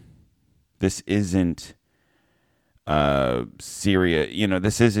Crimea. This isn't Syria.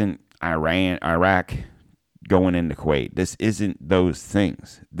 This isn't Iraq going into Kuwait. This isn't those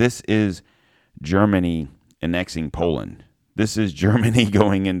things. This is Germany annexing Poland. This is Germany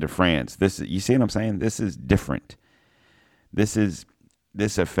going into France. You see what I'm saying? This is different. This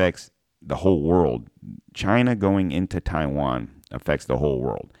affects the whole world. China going into Taiwan affects the whole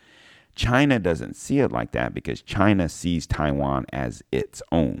world. China doesn't see it like that because China sees Taiwan as its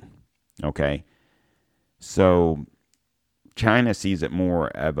own. Okay? So China sees it more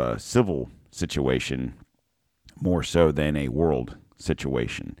of a civil situation more so than a world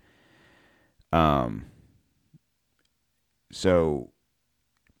situation. So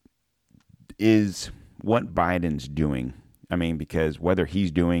is what Biden's doing, I mean, because whether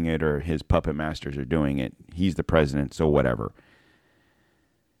he's doing it or his puppet masters are doing it, he's the president, so whatever.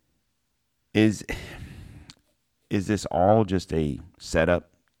 Is this all just a setup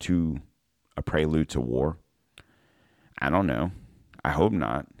to a prelude to war? I don't know. I hope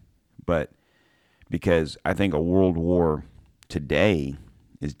not. But because I think a world war today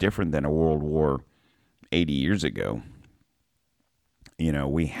is different than a world war 80 years ago.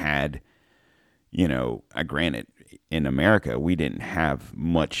 We had, granted, in America, we didn't have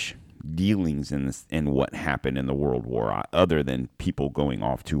much dealings in what happened in the World War other than people going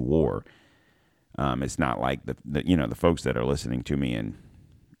off to war. It's not like the folks that are listening to me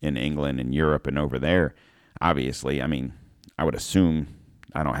in England and Europe and over there. Obviously, I mean, I would assume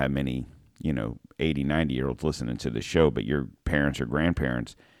I don't have many, 80, 90-year-olds listening to the show, but your parents or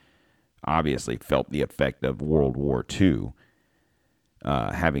grandparents obviously felt the effect of World War II,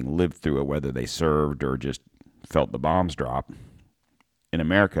 having lived through it, whether they served or just felt the bombs drop. In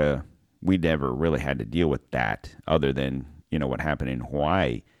America, we never really had to deal with that other than, what happened in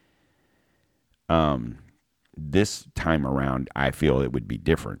Hawaii. This time around, I feel it would be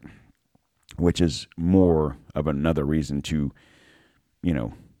different, which is more of another reason to,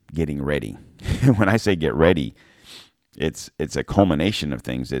 getting ready. When I say get ready, it's a culmination of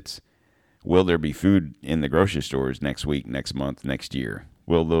things. It's, will there be food in the grocery stores next week, next month, next year?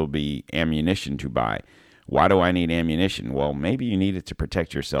 Will there be ammunition to buy? Why do I need ammunition? Well, maybe you need it to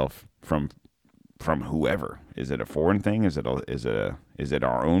protect yourself from whoever. Is it a foreign thing? Is it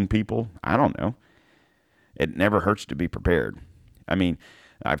our own people? I don't know. It never hurts to be prepared. I mean,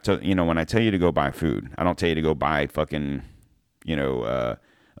 when I tell you to go buy food, I don't tell you to go buy fucking,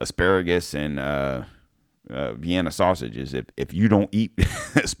 asparagus and Vienna sausages. If you don't eat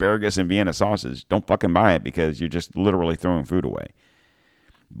asparagus and Vienna sausage, don't fucking buy it because you're just literally throwing food away.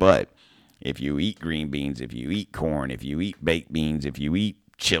 But if you eat green beans, if you eat corn, if you eat baked beans, if you eat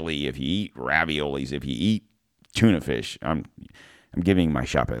chili, if you eat raviolis, if you eat tuna fish, I'm giving my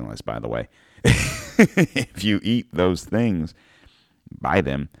shopping list, by the way. If you eat those things, buy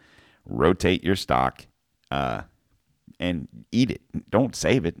them, rotate your stock, and eat it. Don't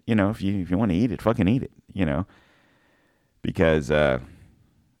save it. If you want to eat it, fucking eat it, because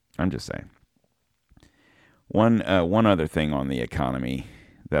I'm just saying. One other thing on the economy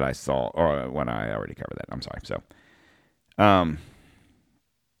that I saw, or when I already covered that. I'm sorry.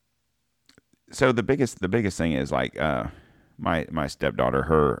 So the biggest thing is like my stepdaughter,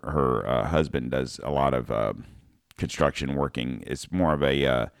 her husband does a lot of construction working. It's more of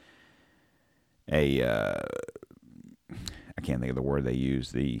a I can't think of the word they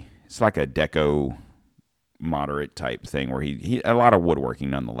use. It's like a deco moderate type thing where he a lot of woodworking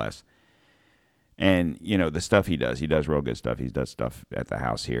nonetheless. And, you know, the stuff he does real good stuff. He does stuff at the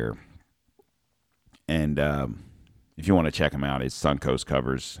house here. And if you want to check him out, it's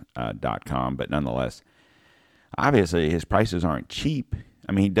suncoastcovers.com. But nonetheless, obviously his prices aren't cheap.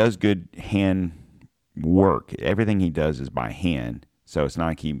 I mean, he does good hand work. Everything he does is by hand. So it's not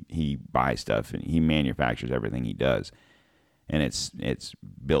like he buys stuff, and he manufactures everything he does. And it's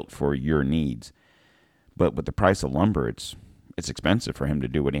built for your needs. But with the price of lumber, it's expensive for him to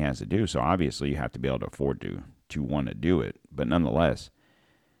do what he has to do. So obviously you have to be able to afford to want to do it. But nonetheless,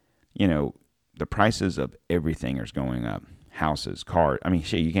 you know, the prices of everything are going up. Houses, cars. I mean,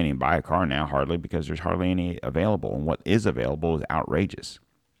 shit, you can't even buy a car now hardly because there's hardly any available. And what is available is outrageous.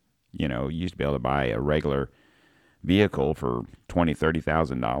 You know, you used to be able to buy a regular vehicle for $20,000,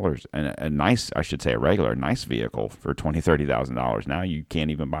 $30,000, and a nice vehicle for $20,000, $30,000. Now you can't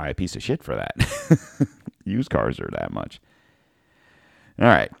even buy a piece of shit for that. Used cars are that much. All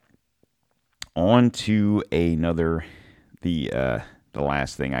right, on to the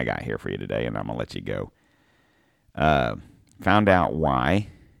last thing I got here for you today, and I'm gonna let you go. Found out why,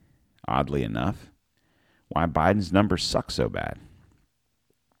 oddly enough, why Biden's numbers suck so bad.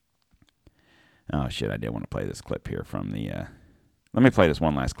 Oh, shit, I did want to play this clip here from the... let me play this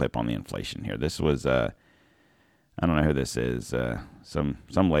one last clip on the inflation here. This was... I don't know who this is. Some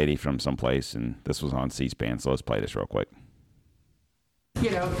lady from someplace, and this was on C-SPAN, so let's play this real quick.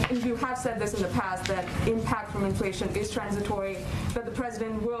 You know, and you have said this in the past, that impact from inflation is transitory, that the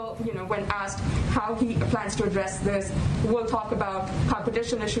president will, you know, when asked how he plans to address this, will talk about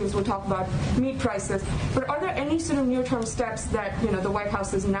competition issues, will talk about meat prices. But are there any sort of near-term steps that, you know, the White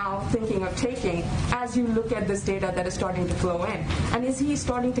House is now thinking of taking as you look at this data that is starting to flow in? And is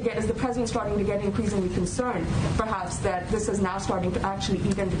the president starting to get increasingly concerned, perhaps, that this is now starting to actually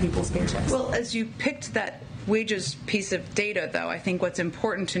eat into people's paychecks? Well, as you picked that wages piece of data, though, I think what's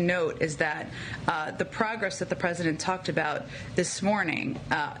important to note is that the progress that the president talked about this morning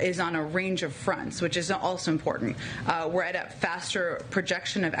is on a range of fronts, which is also important. We're at a faster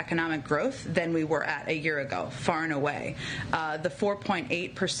projection of economic growth than we were at a year ago, far and away. The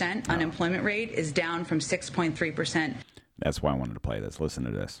 4.8% unemployment rate is down from 6.3%. That's why I wanted to play this. Listen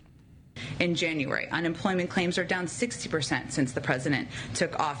to this. In January, unemployment claims are down 60% since the president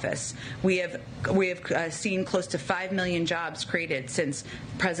took office. We have seen close to 5 million jobs created since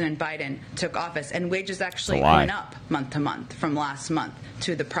President Biden took office, and wages actually went up month to month from last month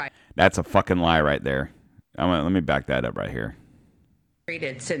to the prior. That's a fucking lie right there. Let me back that up right here.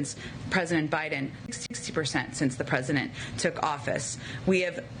 Since President Biden, 60% since the president took office. We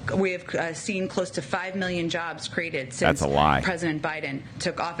have seen close to 5 million jobs created since President Biden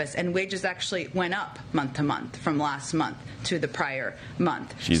took office, and wages actually went up month to month from last month to the prior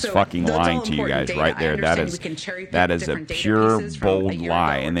month. She's fucking lying to you guys right there. That is a pure bold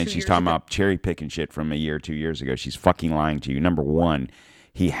lie. And then she's talking about cherry picking shit from a year, 2 years ago. She's fucking lying to you. Number one,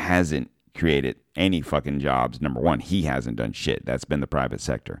 he hasn't created any fucking jobs. Number one, he hasn't done shit. That's been the private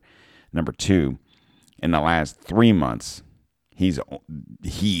sector. Number two, in the last 3 months,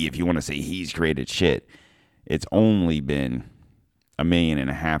 if you want to say he's created shit, it's only been 1.5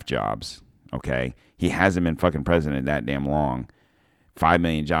 million jobs. Okay, he hasn't been fucking president that damn long. 5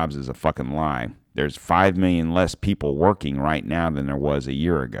 million jobs is a fucking lie. There's 5 million less people working right now than there was a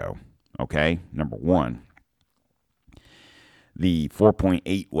year ago. Okay, number one. The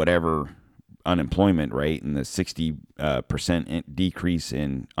 4.8 whatever unemployment rate and the 60% decrease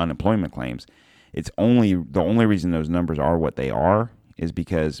in unemployment claims, the only reason those numbers are what they are is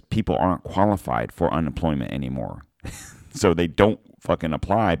because people aren't qualified for unemployment anymore. So they don't fucking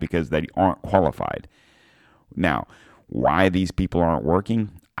apply because they aren't qualified. Now, why these people aren't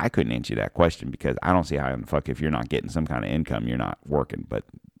working, I couldn't answer that question because I don't see how in the fuck if you're not getting some kind of income, you're not working. But,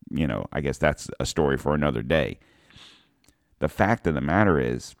 you know, I guess that's a story for another day. The fact of the matter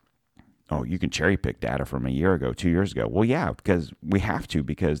is, you can cherry pick data from a year ago, 2 years ago. Well, yeah, because we have to,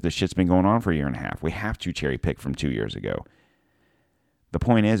 because this shit's been going on for a year and a half. We have to cherry pick from 2 years ago. The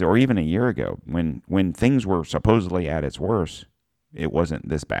point is, or even a year ago, when things were supposedly at its worst, it wasn't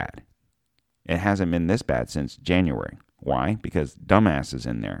this bad. It hasn't been this bad since January. Why? Because dumbass is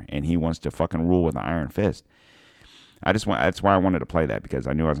in there, and he wants to fucking rule with an iron fist. That's why I wanted to play that, because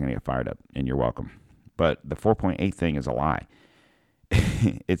I knew I was going to get fired up, and you're welcome. But the 4.8 thing is a lie.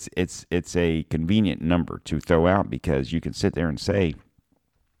 It's a convenient number to throw out because you can sit there and say,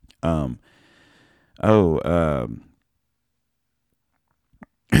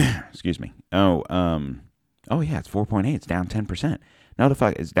 excuse me. Yeah, it's 4.8. It's down 10%. No, the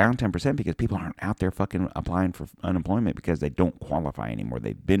fuck, it's down 10% because people aren't out there fucking applying for unemployment because they don't qualify anymore.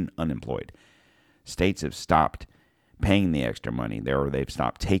 They've been unemployed. States have stopped paying the extra money. They've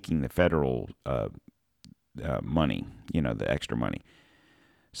stopped taking the federal money, the extra money.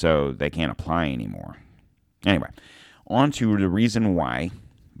 So they can't apply anymore. Anyway, on to the reason why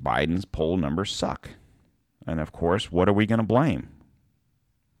Biden's poll numbers suck. And of course, what are we going to blame?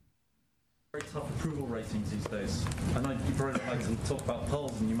 Very tough approval ratings these days. I know you probably don't like to talk about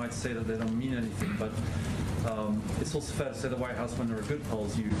polls, and you might say that they don't mean anything, but it's also fair to say the White House, when there are good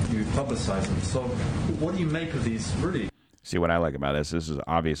polls, you publicize them. So what do you make of these, really? See, what I like about this is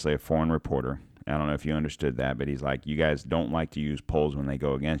obviously a foreign reporter. I don't know if you understood that, but he's like, you guys don't like to use polls when they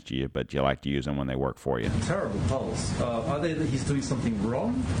go against you, but you like to use them when they work for you. Terrible polls. Are they that he's doing something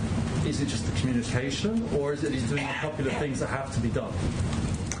wrong? Is it just the communication? Or is it he's doing the popular things that have to be done?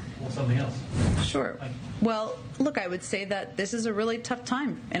 Or something else? Sure. Well, look, I would say that this is a really tough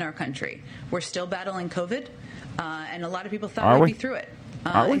time in our country. We're still battling COVID, and a lot of people thought we'd be through it,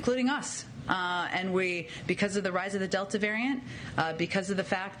 including us. And because of the rise of the Delta variant, because of the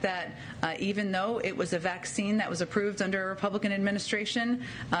fact that even though it was a vaccine that was approved under a Republican administration,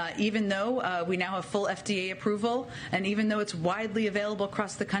 even though we now have full FDA approval, and even though it's widely available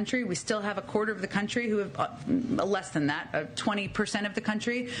across the country, we still have a quarter of the country who have, less than that, 20% of the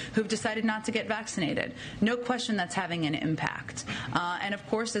country who've decided not to get vaccinated. No question that's having an impact. And of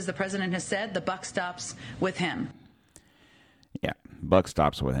course, as the president has said, the buck stops with him. Yeah, buck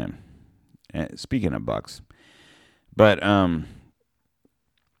stops with him. Speaking of bucks, but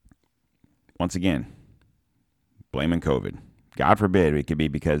once again, blaming COVID. God forbid it could be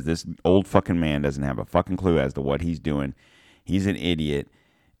because this old fucking man doesn't have a fucking clue as to what he's doing. He's an idiot,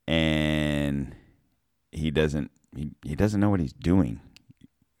 and he doesn't know what he's doing.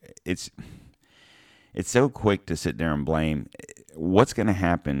 It's so quick to sit there and blame. What's going to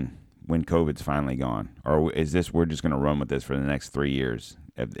happen when COVID's finally gone? Or is this, we're just going to run with this for the next 3 years?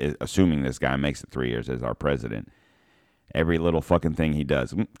 Assuming this guy makes it 3 years as our president. Every little fucking thing he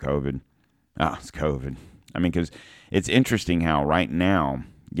does, COVID. It's COVID. I mean, because it's interesting how right now,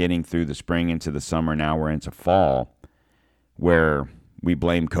 getting through the spring into the summer, now we're into fall, where we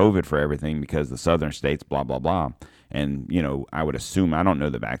blame COVID for everything because the southern states, blah, blah, blah. And, I would assume, I don't know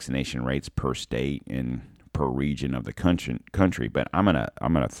the vaccination rates per state and per region of the country, but I'm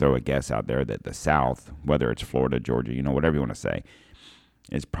gonna throw a guess out there that the South, whether it's Florida, Georgia, whatever you want to say,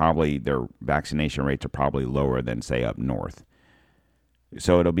 is probably, their vaccination rates are probably lower than, say, up north.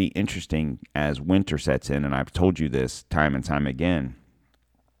 So it'll be interesting as winter sets in, and I've told you this time and time again,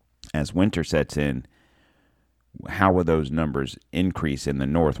 as winter sets in, how will those numbers increase in the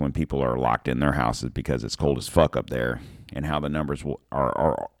north when people are locked in their houses because it's cold as fuck up there, and how the numbers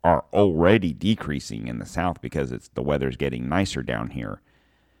are already decreasing in the south because the weather's getting nicer down here.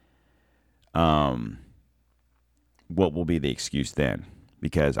 What will be the excuse then?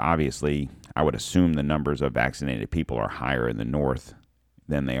 Because obviously, I would assume the numbers of vaccinated people are higher in the north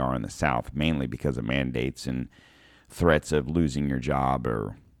than they are in the south, mainly because of mandates and threats of losing your job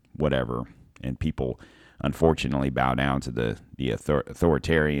or whatever. And people, unfortunately, bow down to the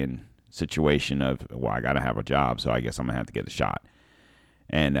authoritarian situation of, well, I got to have a job, so I guess I'm going to have to get a shot.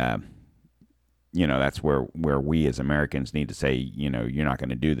 And, that's where we as Americans need to say, you're not going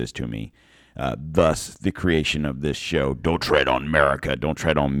to do this to me. Thus, the creation of this show. Don't tread on America. Don't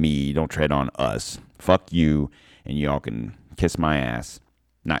tread on me. Don't tread on us. Fuck you, and y'all can kiss my ass.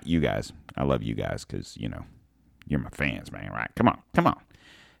 Not you guys. I love you guys because, you're my fans, man, right? Come on.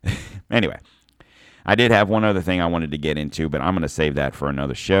 Anyway, I did have one other thing I wanted to get into, but I'm going to save that for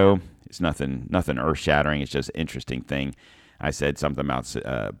another show. It's nothing earth-shattering. It's just an interesting thing. I said something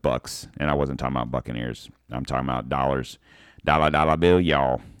about bucks, and I wasn't talking about Buccaneers. I'm talking about dollars. Dollar bill,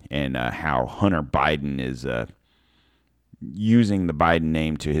 y'all. And how Hunter Biden is using the Biden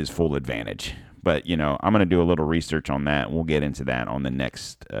name to his full advantage. But, I'm going to do a little research on that. We'll get into that on the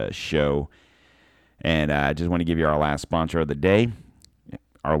next show. And I just want to give you our last sponsor of the day,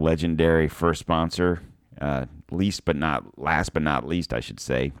 our legendary first sponsor, last but not least, I should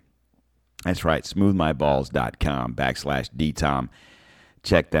say. That's right, smoothmyballs.com/DTOM.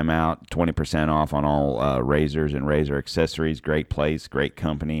 Check them out. 20% off on all razors and razor accessories. Great place, great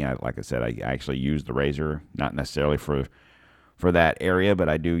company. Like I said, I actually use the razor, not necessarily for that area, but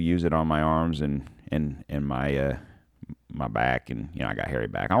I do use it on my arms and my my back, and I got hairy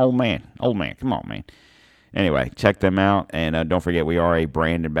back. Old man, come on, man. Anyway, check them out, and don't forget we are a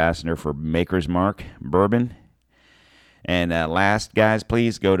brand ambassador for Maker's Mark Bourbon. And last, guys,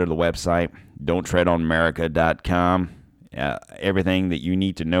 please go to the website don'ttreadonamerica.com. Everything that you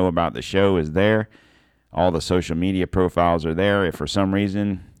need to know about the show is there. All the social media profiles are there. If for some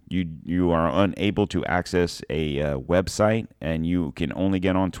reason you are unable to access a website, and you can only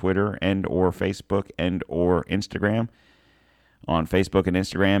get on Twitter and or Facebook and or Instagram. On Facebook and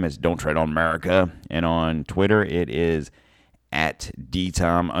Instagram, it's Don't Tread on America, and on Twitter, it is at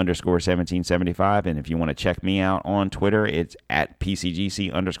DTOM_1775. And if you want to check me out on Twitter, it's at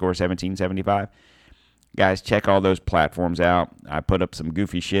PCGC_1775. Guys, check all those platforms out. I put up some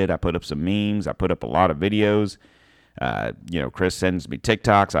goofy shit. I put up some memes. I put up a lot of videos. Chris sends me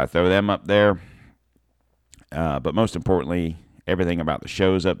TikToks. I throw them up there. But most importantly, everything about the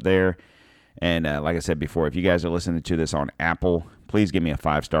show's up there. And like I said before, if you guys are listening to this on Apple, please give me a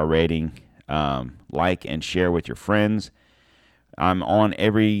 5-star rating. Like and share with your friends. I'm on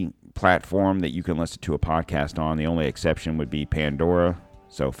every platform that you can listen to a podcast on. The only exception would be Pandora,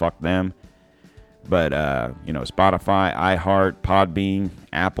 so fuck them. But, Spotify, iHeart, Podbean,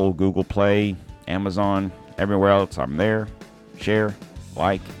 Apple, Google Play, Amazon, everywhere else, I'm there. Share,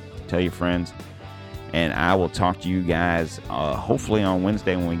 like, tell your friends. And I will talk to you guys hopefully on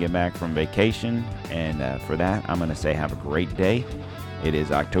Wednesday when we get back from vacation. And for that, I'm going to say have a great day. It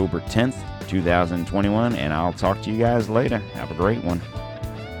is October 10th, 2021, and I'll talk to you guys later. Have a great one.